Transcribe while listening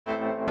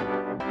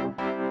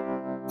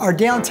Our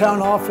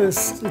downtown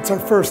office, it's our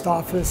first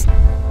office.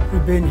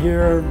 We've been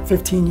here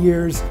 15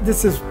 years.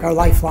 This is our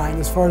lifeline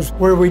as far as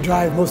where we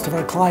drive most of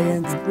our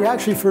clients. We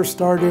actually first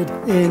started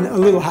in a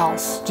little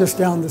house just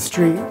down the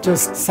street,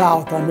 just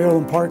south on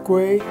Maryland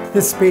Parkway.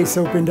 This space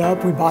opened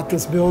up, we bought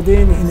this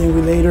building, and then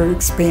we later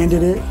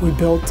expanded it. We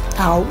built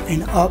out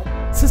and up.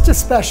 This is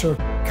just special.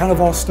 Kind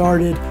of all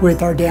started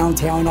with our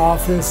downtown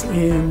office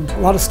and a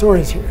lot of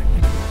stories here.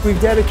 We've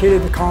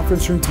dedicated the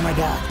conference room to my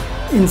dad.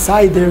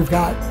 Inside there, we've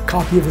got a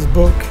copy of his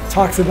book.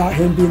 Talks about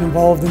him being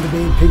involved in the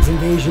Bay Pigs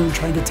invasion,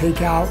 trying to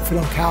take out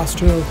Fidel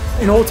Castro.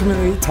 And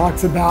ultimately, it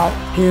talks about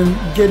him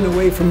getting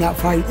away from that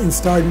fight and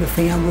starting a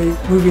family,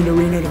 moving to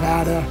Reno,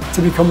 Nevada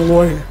to become a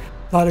lawyer.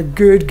 A lot of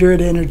good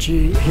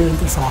energy here in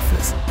this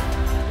office.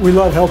 We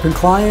love helping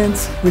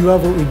clients. We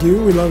love what we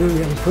do. We love that we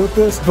have a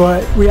purpose,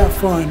 but we have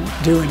fun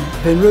doing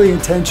it. Been really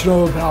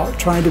intentional about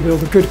trying to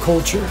build a good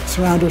culture,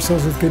 surround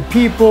ourselves with good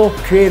people,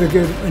 create a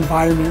good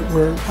environment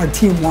where our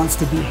team wants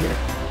to be here.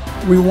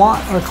 We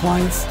want our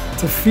clients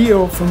to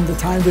feel from the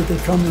time that they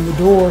come in the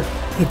door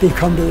that they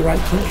come to the right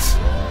place.